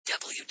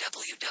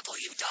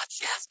www.jazz.com.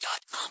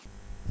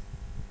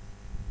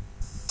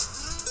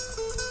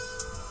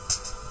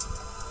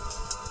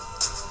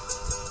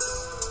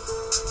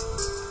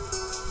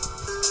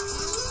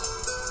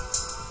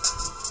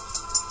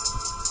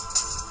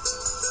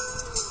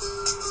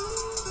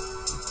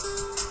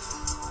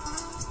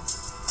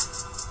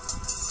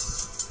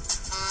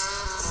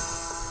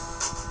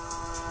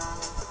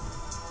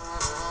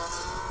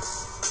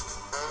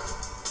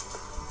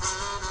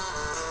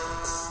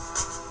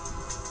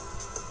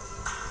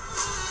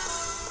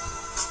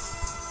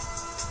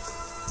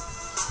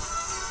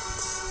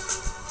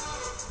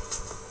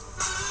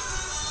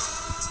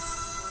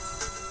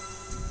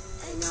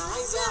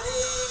 عايز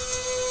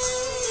اعيش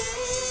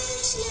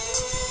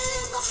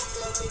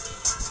لضحكتك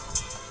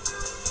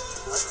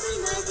وقت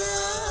المدار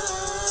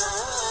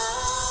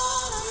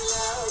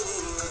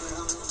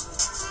الايام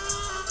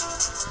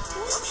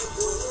وابحث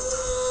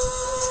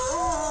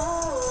دموع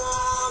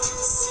من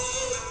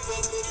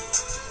سكتك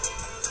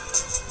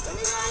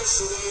بين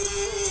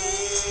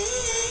عشرين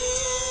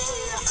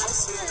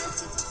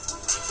حسرتك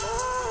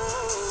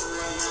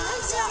وانا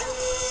عايز اعيش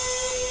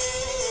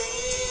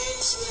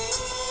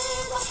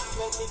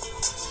لضحكتك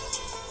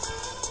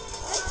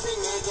أكفي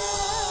الندى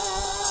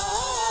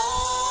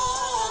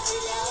في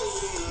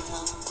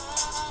الأيام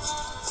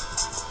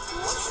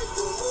وأمحي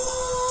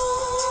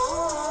الدموع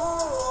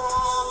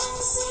من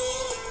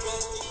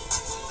سكتك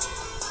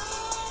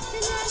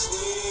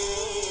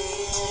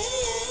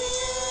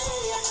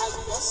بالعشرين حد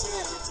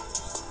أسمعتك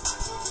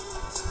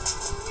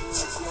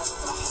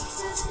أتلفح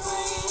في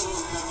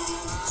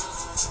الطين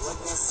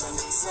وأتنسى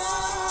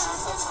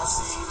مسافة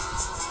حصين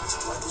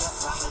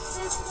وأتلفح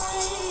في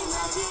الطين